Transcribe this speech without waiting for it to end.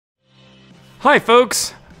Hi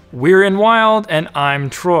folks, we're Enwild and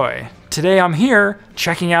I'm Troy. Today I'm here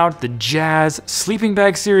checking out the Jazz sleeping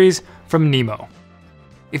bag series from NEMO.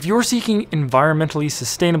 If you're seeking environmentally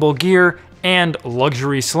sustainable gear and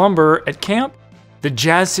luxury slumber at camp, the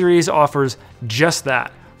Jazz series offers just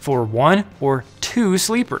that for 1 or 2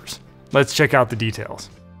 sleepers. Let's check out the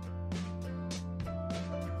details.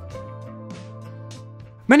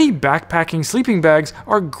 Many backpacking sleeping bags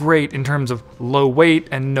are great in terms of low weight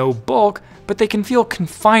and no bulk, but they can feel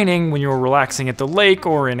confining when you're relaxing at the lake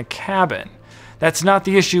or in a cabin. That's not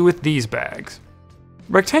the issue with these bags.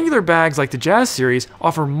 Rectangular bags like the Jazz series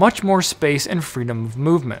offer much more space and freedom of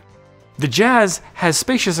movement. The Jazz has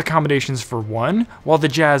spacious accommodations for 1, while the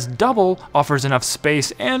Jazz Double offers enough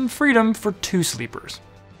space and freedom for 2 sleepers.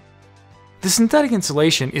 The synthetic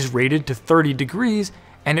insulation is rated to 30 degrees,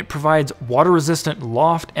 and it provides water-resistant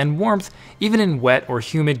loft and warmth even in wet or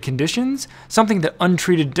humid conditions, something that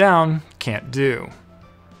untreated down can't do.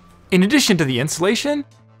 In addition to the insulation,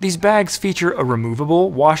 these bags feature a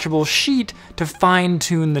removable, washable sheet to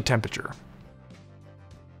fine-tune the temperature.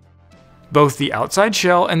 Both the outside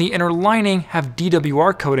shell and the inner lining have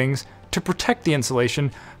DWR coatings to protect the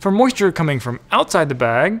insulation from moisture coming from outside the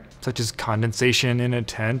bag, such as condensation in a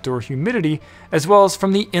tent or humidity, as well as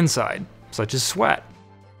from the inside, such as sweat.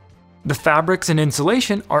 The fabrics and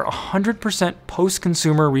insulation are 100%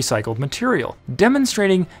 post-consumer recycled material,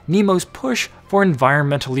 demonstrating NEMO's push for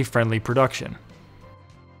environmentally friendly production.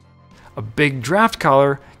 A big draft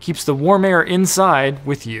collar keeps the warm air inside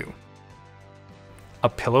with you. A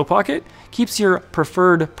pillow pocket keeps your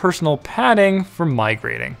preferred personal padding from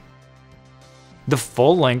migrating. The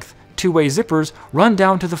full-length, 2-way zippers run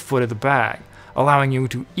down to the foot of the bag, allowing you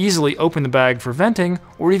to easily open the bag for venting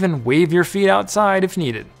or even wave your feet outside if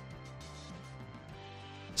needed.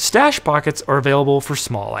 Stash pockets are available for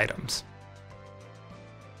small items.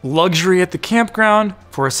 Luxury at the campground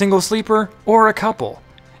for a single sleeper or a couple.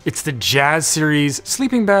 It's the Jazz series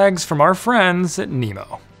sleeping bags from our friends at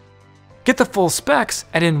NEMO. Get the full specs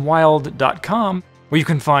at enwild.com, where you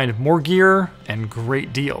can find more gear and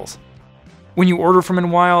great deals. When you order from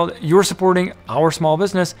Enwild, you're supporting our small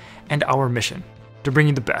business and our mission to bring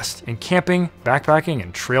you the best in camping, backpacking,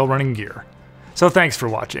 and trail running gear. So thanks for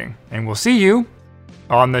watching, and we'll see you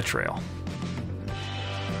on the trail.